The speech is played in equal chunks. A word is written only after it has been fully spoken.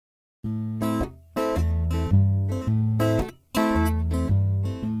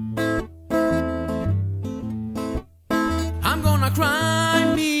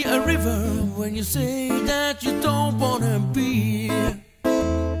river when you say that you don't wanna be here.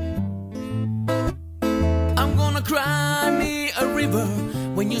 I'm gonna cry me a river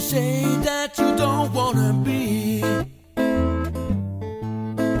when you say that you don't wanna be here.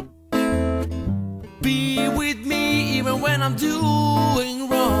 Be with me even when I'm doing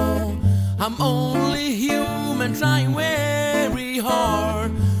wrong. I'm